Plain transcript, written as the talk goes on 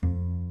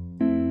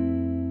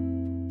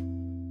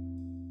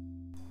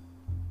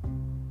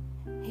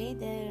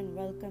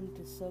welcome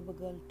to Sober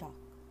Girl Talk.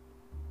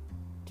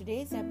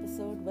 Today's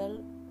episode,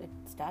 it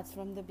starts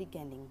from the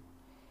beginning.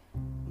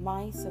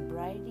 My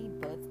sobriety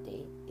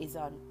birthday is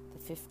on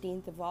the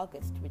 15th of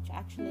August, which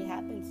actually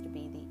happens to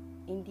be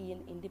the Indian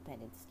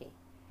Independence Day.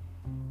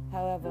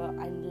 However,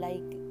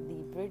 unlike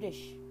the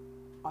British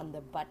on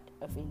the butt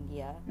of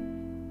India,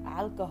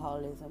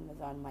 alcoholism is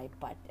on my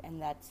butt,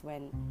 and that's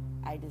when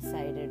I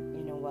decided,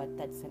 you know what,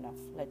 that's enough,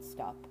 let's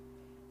stop.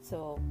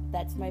 So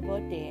that's my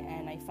birthday,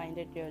 and I find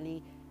it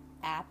really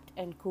apt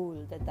and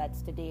cool that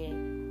that's the day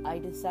I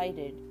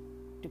decided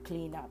to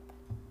clean up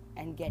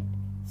and get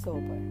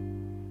sober.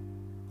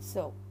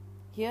 So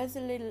here's a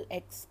little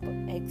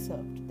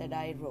excerpt that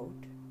I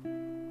wrote.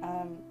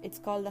 It's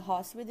called The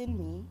Horse Within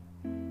Me.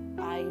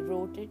 I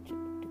wrote it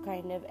to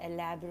kind of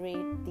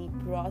elaborate the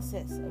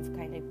process of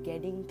kind of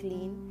getting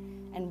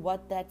clean and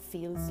what that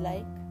feels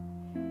like.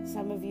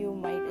 Some of you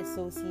might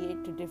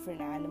associate to different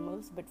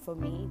animals, but for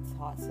me, it's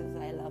horses.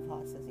 I love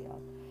horses,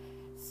 y'all.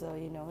 So,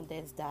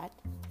 there's that.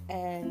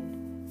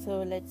 And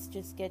so let's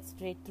just get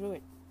straight through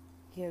it.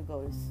 Here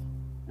goes.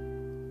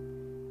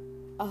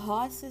 A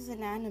horse is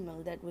an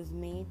animal that was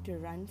made to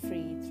run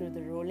free through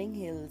the rolling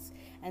hills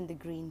and the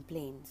green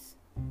plains.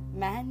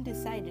 Man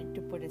decided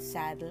to put a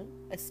saddle,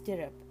 a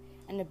stirrup,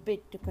 and a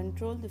bit to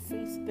control the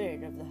free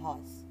spirit of the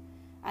horse.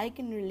 I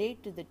can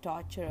relate to the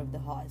torture of the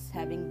horse,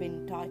 having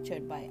been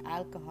tortured by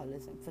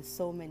alcoholism for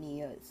so many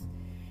years.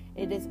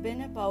 It has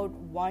been about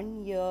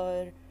 1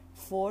 year,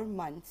 4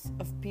 months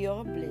of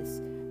pure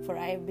bliss, for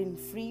I have been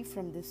free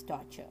from this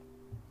torture.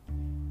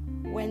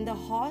 When the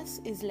horse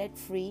is let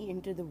free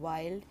into the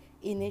wild,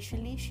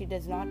 initially she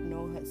does not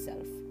know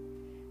herself.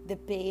 The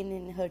pain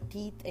in her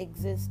teeth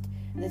exist,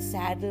 the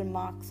saddle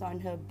marks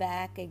on her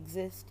back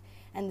exist,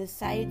 and the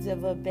sides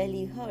of her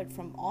belly hurt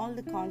from all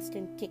the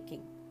constant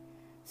kicking.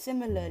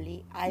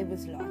 Similarly, I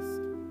was lost.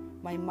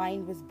 My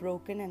mind was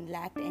broken and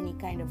lacked any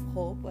kind of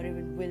hope or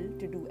even will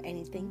to do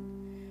anything.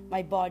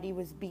 My body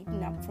was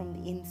beaten up from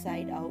the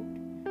inside out.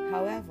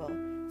 However,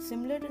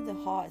 similar to the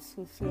horse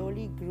who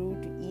slowly grew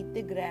to eat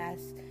the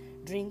grass,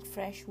 drink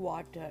fresh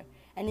water,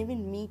 and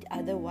even meet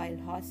other wild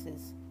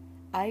horses,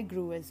 I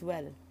grew as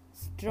well,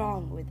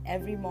 strong with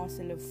every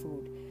morsel of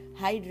food,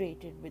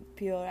 hydrated with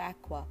pure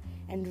aqua,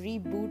 and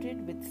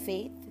rebooted with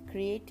faith,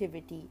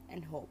 creativity,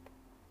 and hope.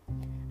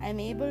 I am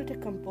able to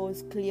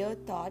compose clear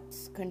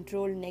thoughts,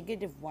 control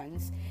negative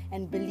ones,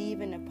 and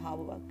believe in a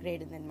power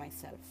greater than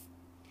myself.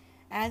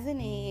 As an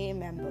AA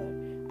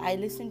member, I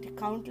listened to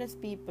countless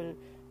people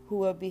who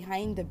were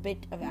behind the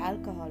bit of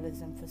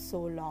alcoholism for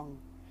so long,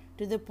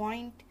 to the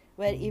point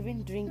where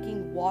even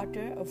drinking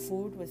water or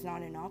food was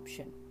not an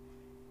option.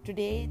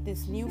 Today,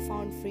 this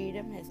newfound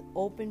freedom has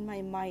opened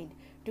my mind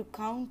to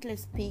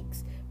countless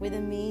peaks with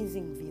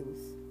amazing views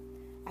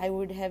I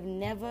would have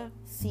never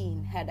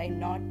seen had I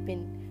not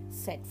been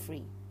set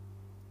free.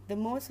 The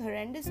most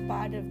horrendous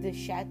part of this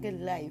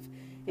shackled life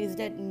is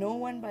that no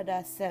one but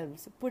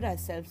ourselves put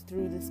ourselves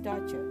through this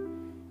torture.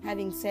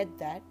 Having said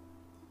that,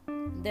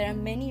 there are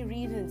many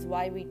reasons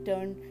why we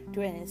turn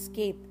to an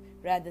escape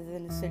rather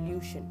than a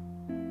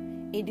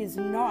solution. It is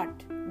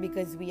not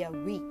because we are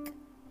weak.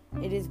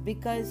 It is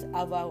because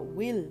of our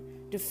will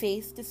to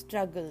face the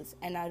struggles,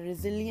 and our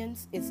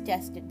resilience is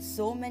tested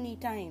so many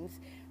times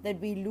that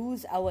we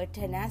lose our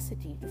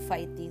tenacity to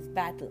fight these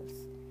battles.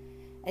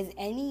 As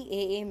any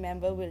AA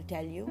member will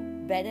tell you,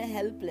 better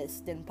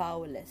helpless than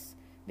powerless,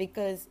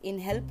 because in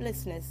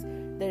helplessness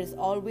there is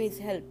always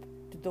help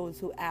to those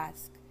who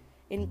ask.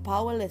 In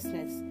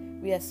powerlessness,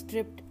 we are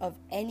stripped of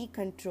any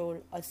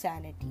control or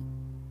sanity.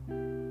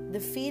 The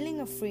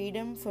feeling of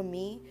freedom for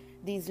me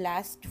these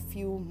last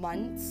few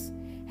months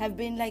have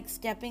been like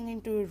stepping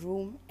into a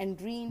room and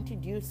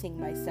reintroducing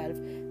myself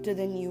to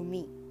the new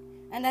me.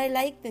 And I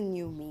like the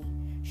new me.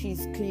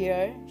 She's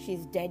clear,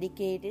 she's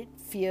dedicated,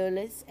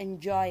 fearless, and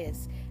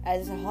joyous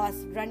as a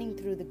horse running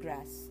through the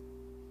grass.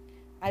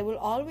 I will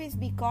always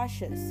be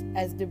cautious,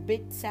 as the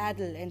bit,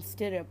 saddle, and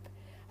stirrup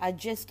are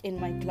just in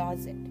my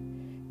closet.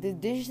 The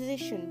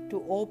decision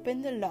to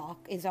open the lock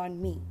is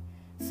on me.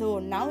 So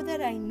now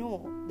that I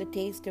know the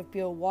taste of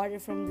pure water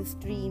from the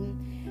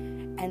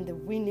stream and the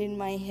wind in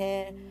my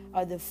hair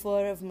or the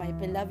fur of my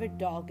beloved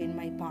dog in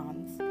my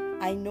palms,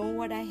 I know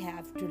what I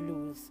have to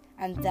lose,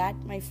 and that,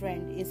 my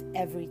friend, is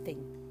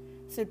everything.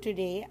 So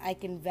today I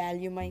can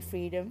value my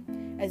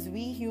freedom. As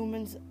we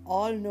humans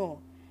all know,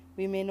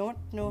 we may not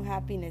know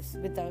happiness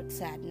without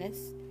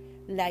sadness,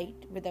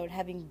 light without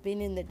having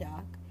been in the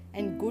dark,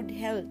 and good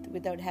health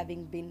without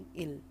having been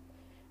ill.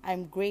 I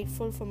am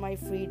grateful for my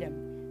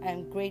freedom. I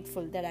am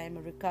grateful that I am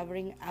a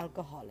recovering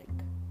alcoholic.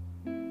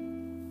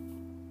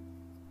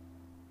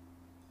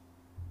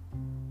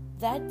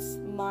 That's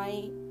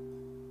my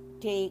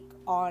take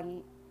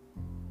on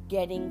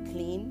getting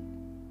clean.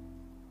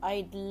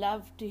 I'd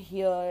love to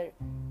hear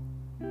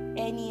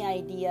any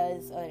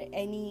ideas or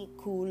any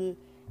cool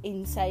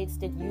insights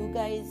that you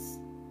gals,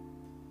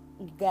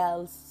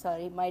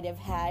 might have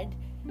had,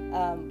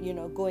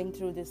 going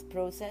through this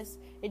process.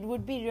 It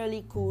would be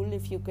really cool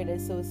if you could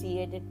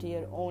associate it to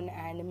your own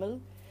animal.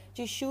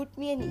 Just shoot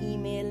me an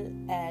email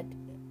at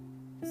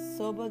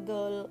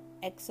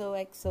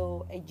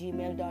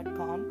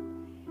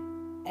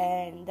sobergirlxoxo@gmail.com,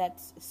 and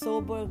that's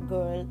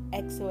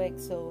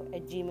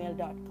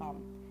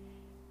sobergirlxoxo@gmail.com.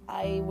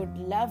 I would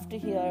love to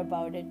hear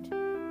about it,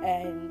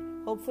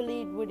 and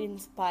hopefully it would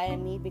inspire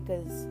me,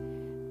 because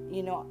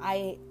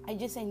I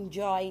just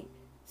enjoy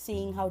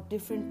seeing how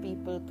different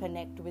people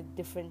connect with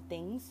different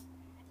things.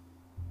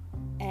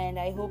 And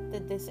I hope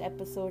that this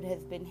episode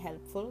has been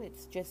helpful.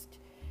 It's just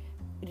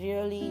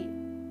really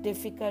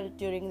difficult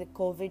during the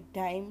COVID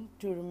time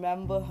to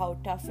remember how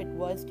tough it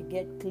was to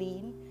get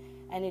clean,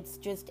 and it's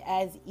just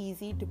as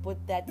easy to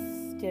put that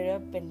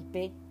stirrup and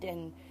bit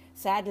and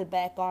saddle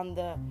back on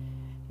the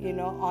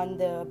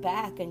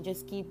back and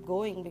just keep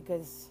going,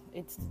 because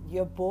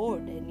you're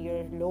bored and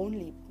you're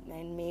lonely,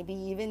 and maybe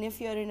even if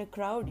you're in a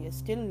crowd you're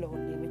still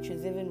lonely, which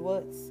is even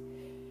worse.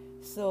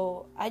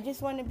 So I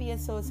just want to be a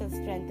source of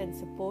strength and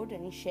support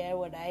and share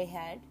what I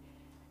had.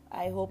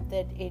 I hope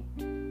that it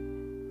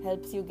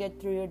helps you get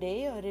through your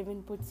day, or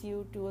even puts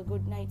you to a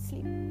good night's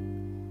sleep.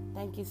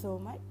 Thank you so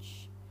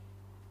much.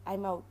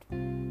 I'm out.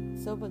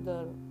 Sober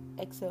Girl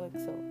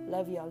XOXO.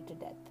 Love you all to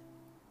death.